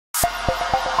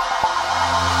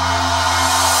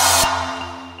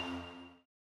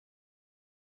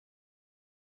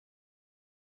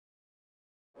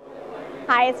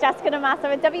Hi, it's Jessica Damaso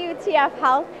with WTF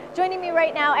Health. Joining me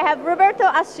right now, I have Roberto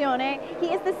Ascione. He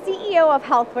is the CEO of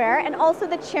Healthware and also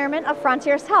the chairman of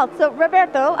Frontiers Health. So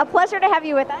Roberto, a pleasure to have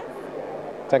you with us.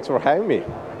 Thanks for having me.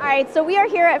 All right, so we are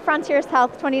here at Frontiers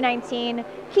Health 2019.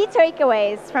 Key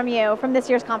takeaways from you from this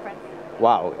year's conference.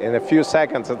 Wow, in a few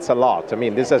seconds, it's a lot. I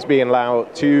mean, this has been now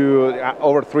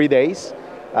over 3 days,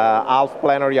 half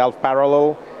plenary, half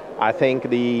parallel. I think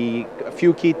a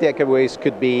few key takeaways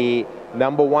could be,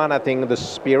 number one, I think the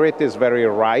spirit is very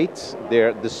right.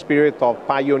 The spirit of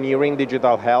pioneering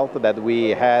digital health that we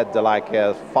had like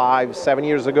 5-7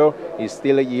 years ago is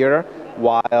still here,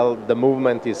 while the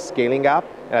movement is scaling up.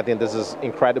 And I think this is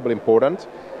incredibly important.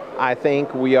 I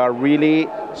think we are really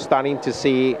starting to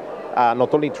see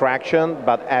not only traction,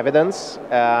 but evidence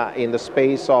in the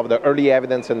space of the early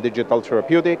evidence in digital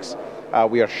therapeutics.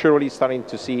 We are surely starting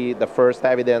to see the first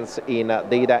evidence in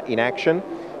data in action.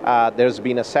 There's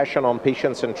been a session on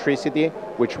patient centricity,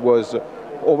 which was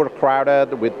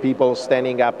overcrowded with people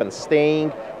standing up and staying,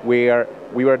 where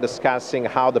we were discussing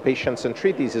how the patient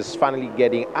centricity is finally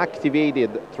getting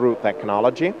activated through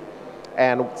technology.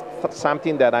 And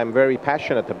something that I'm very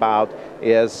passionate about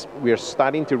is we're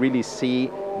starting to really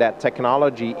see that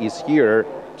technology is here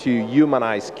to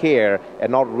humanize care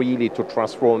and not really to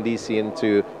transform this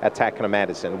into a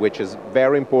technomedicine, which is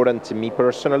very important to me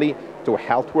personally, to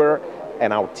Healthware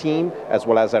and our team, as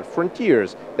well as at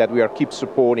Frontiers, that we are keep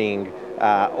supporting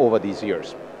over these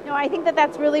years. No, I think that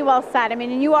that's really well said. I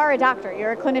mean, you are a doctor,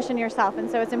 you're a clinician yourself, and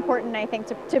so it's important, I think,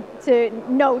 to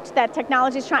note that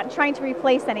technology is trying to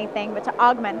replace anything, but to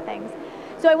augment things.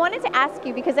 So I wanted to ask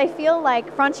you, because I feel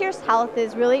like Frontiers Health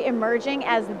is really emerging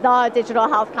as the digital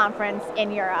health conference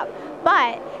in Europe.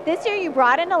 But this year you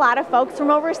brought in a lot of folks from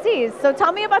overseas. So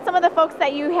tell me about some of the folks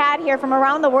that you had here from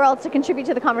around the world to contribute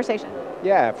to the conversation.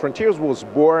 Yeah, Frontiers was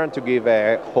born to give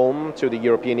a home to the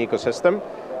European ecosystem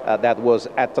that was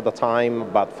at the time,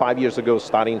 about 5 years ago,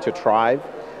 starting to thrive.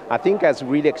 I think has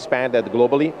really expanded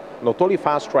globally, not only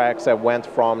fast tracks that went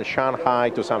from Shanghai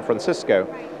to San Francisco,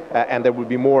 and there will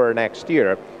be more next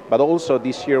year. But also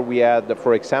this year we had,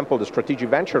 for example, the Strategic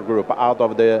Venture Group out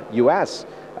of the US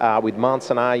with Mons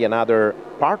and I and other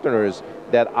partners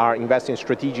that are investing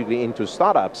strategically into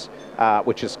startups,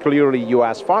 which is clearly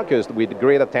US focused with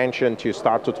great attention to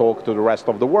start to talk to the rest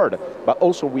of the world. But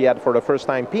also we had for the first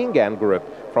time Ping An Group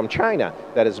from China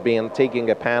that has been taking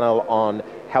a panel on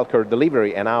healthcare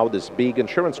delivery and how these big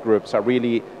insurance groups are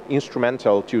really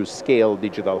instrumental to scale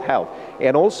digital health.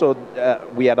 And also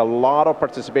we had a lot of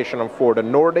participation for the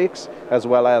Nordics as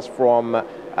well as from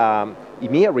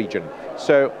EMEA region.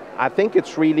 So I think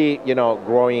it's really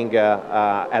growing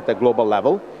at the global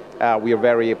level. We are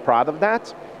very proud of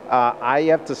that. I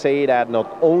have to say that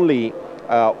not only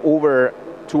over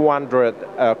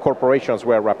 200 corporations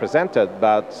were represented,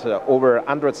 but over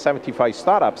 175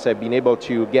 startups have been able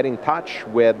to get in touch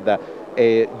with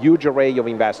a huge array of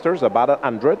investors, about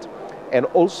 100, and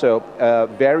also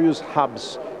various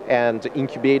hubs and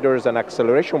incubators and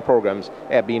acceleration programs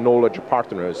have been knowledge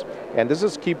partners. And this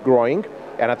is keep growing,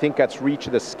 and I think that's reached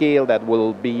the scale that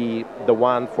will be the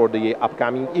one for the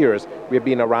upcoming years. We've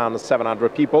been around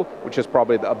 700 people, which is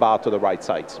probably about to the right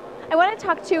size. I want to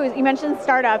talk too, you mentioned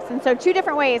startups, and so two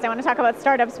different ways I want to talk about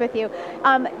startups with you.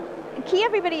 Key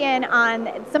everybody in on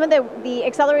some of the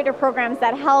accelerator programs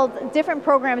that held different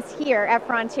programs here at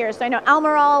Frontiers. So I know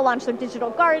Almirall launched their digital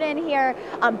garden here,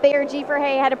 Bayer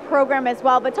G4Hay had a program as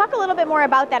well, but talk a little bit more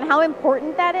about that and how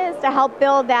important that is to help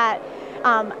build that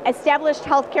established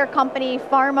healthcare company,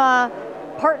 pharma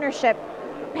partnership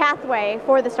pathway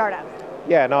for the startups.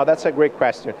 Yeah, no, that's a great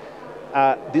question.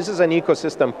 This is an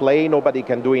ecosystem play nobody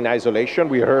can do in isolation.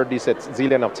 We heard this a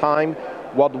zillion of time.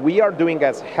 What we are doing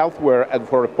as Healthware, and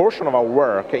for a portion of our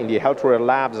work in the Healthware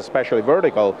labs, especially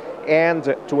vertical, and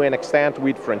to an extent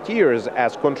with Frontiers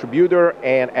as contributor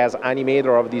and as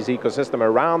animator of this ecosystem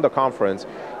around the conference,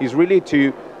 is really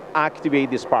to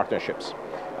activate these partnerships.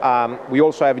 We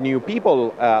also have new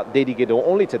people dedicated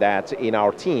only to that in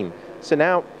our team. So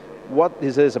now, what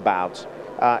this is about,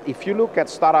 if you look at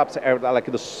startups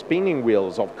like the spinning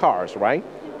wheels of cars, right?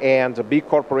 And the big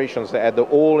corporations that had the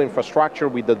whole infrastructure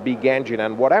with the big engine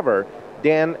and whatever,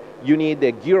 then you need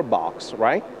a gearbox,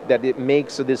 right? That it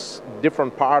makes these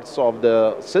different parts of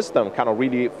the system kind of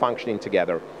really functioning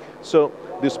together. So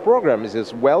this program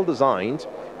is well designed,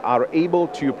 are able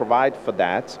to provide for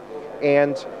that,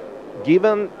 and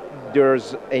given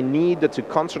there's a need to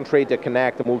concentrate and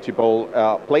connect multiple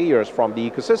players from the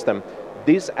ecosystem,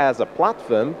 this as a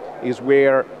platform is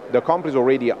where the companies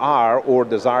already are or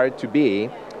desire to be,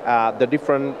 the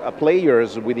different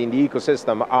players within the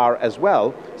ecosystem are as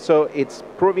well. So it's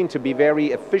proving to be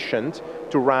very efficient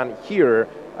to run here.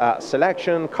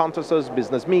 Selection, contests,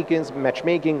 business meetings,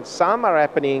 matchmaking. Some are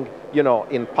happening,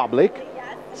 in public.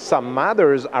 Some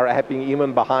others are happening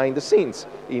even behind the scenes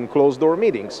in closed-door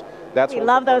meetings. We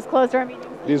love those closed-door meetings.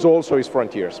 This also is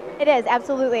Frontiers. It is,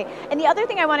 absolutely. And the other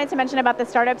thing I wanted to mention about the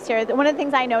startups here, one of the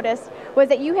things I noticed was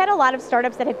that you had a lot of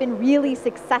startups that have been really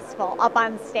successful up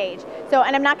on stage. So,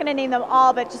 and I'm not going to name them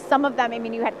all, but just some of them. I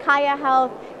mean, you had Kaya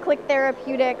Health, Click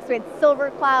Therapeutics, we had Silver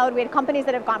Cloud, we had companies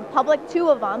that have gone public, 2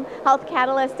 of them, Health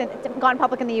Catalyst, and gone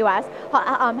public in the US,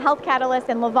 Health Catalyst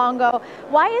and Livongo.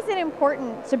 Why is it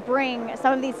important to bring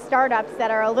some of these startups that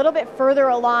are a little bit further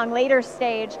along, later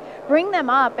stage, bring them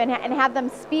up and have them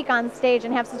speak on stage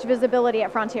and have such visibility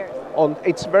at Frontiers?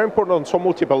 It's very important on so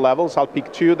multiple levels. I'll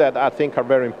pick 2 that I think are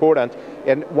very important,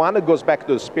 and one that goes back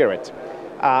to the spirit.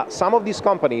 Some of these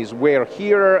companies were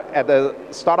here at the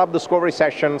startup discovery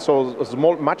session, so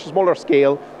much smaller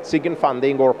scale, seeking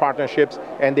funding or partnerships,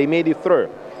 and they made it through.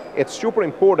 It's super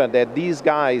important that these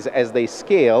guys, as they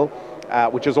scale,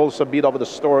 which is also a bit of the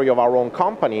story of our own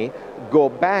company, go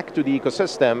back to the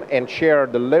ecosystem and share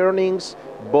the learnings,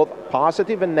 both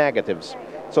positive and negatives.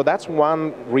 So that's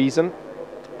one reason.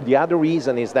 The other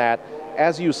reason is that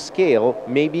as you scale,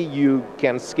 maybe you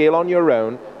can scale on your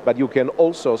own, but you can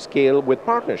also scale with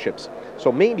partnerships. So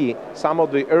maybe some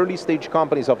of the early stage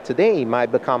companies of today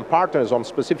might become partners on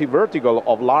specific vertical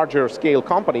of larger scale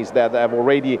companies that have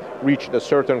already reached a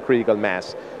certain critical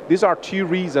mass. These are 2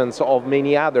 reasons of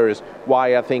many others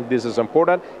why I think this is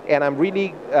important, and I'm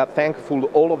really thankful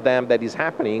all of them that is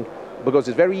happening, because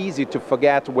it's very easy to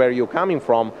forget where you're coming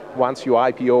from once you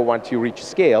IPO, once you reach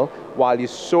scale, while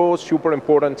it's so super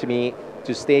important to me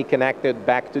to stay connected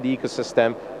back to the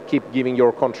ecosystem, keep giving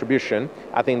your contribution.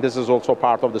 I think this is also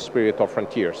part of the spirit of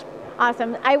Frontiers.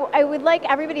 Awesome. I would like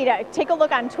everybody to take a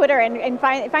look on Twitter and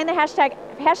find the hashtag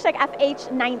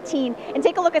FH19 and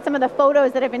take a look at some of the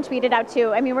photos that have been tweeted out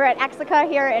too. I mean, we're at Exica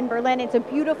here in Berlin. It's a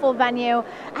beautiful venue.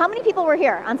 How many people were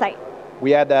here on site? We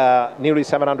had nearly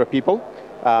 700 people.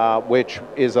 Which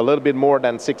is a little bit more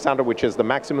than 600, which is the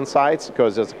maximum size,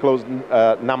 because it's a closed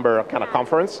number kind of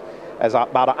conference. As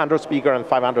about 100 speakers and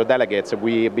 500 delegates,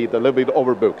 we be a little bit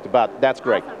overbooked, but that's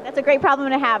great. Awesome. That's a great problem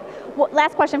to have. Well,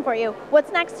 last question for you.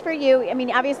 What's next for you? I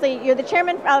mean, obviously, you're the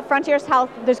chairman of Frontiers Health.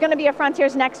 There's going to be a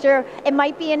Frontiers next year. It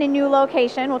might be in a new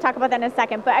location. We'll talk about that in a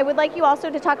second. But I would like you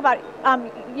also to talk about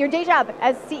your day job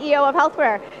as CEO of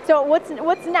Healthware. So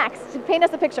what's next? Paint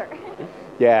us a picture.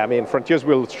 Yeah, I mean, Frontiers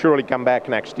will surely come back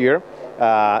next year.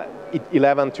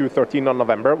 11 to 13 on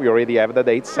November. We already have the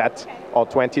date set of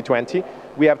 2020.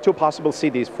 We have 2 possible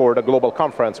cities for the global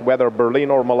conference, whether Berlin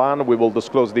or Milan. We will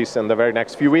disclose this in the very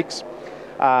next few weeks.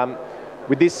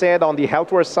 With this said, on the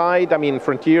Healthware side, I mean,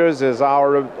 Frontiers is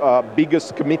our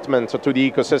biggest commitment to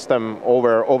the ecosystem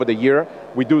over the year.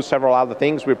 We do several other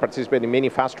things. We participate in many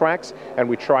fast tracks, and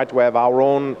we try to have our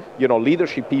own,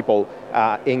 leadership people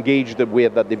engaged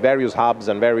with the various hubs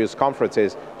and various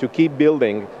conferences to keep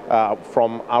building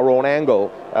from our own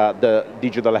angle the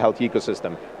digital health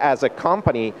ecosystem. As a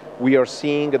company, we are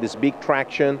seeing this big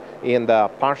traction in the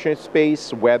partnership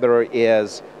space, whether it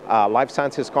is life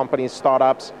sciences companies,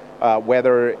 startups,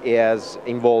 whether it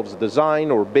involves design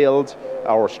or build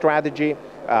or strategy.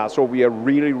 So we are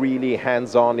really, really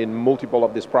hands-on in multiple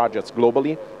of these projects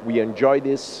globally. We enjoy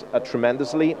this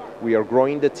tremendously. We are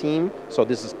growing the team, so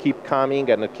this is keep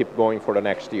coming and keep going for the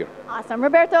next year. Awesome.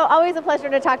 Roberto, always a pleasure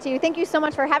to talk to you. Thank you so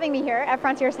much for having me here at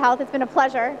Frontiers Health. It's been a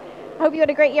pleasure. I hope you had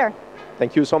a great year.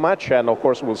 Thank you so much, and of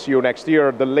course we'll see you next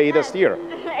year, the latest year.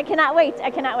 I cannot wait, I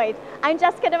cannot wait. I'm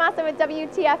Jessica DeMassa with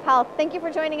WTF Health. Thank you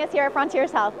for joining us here at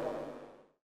Frontiers Health.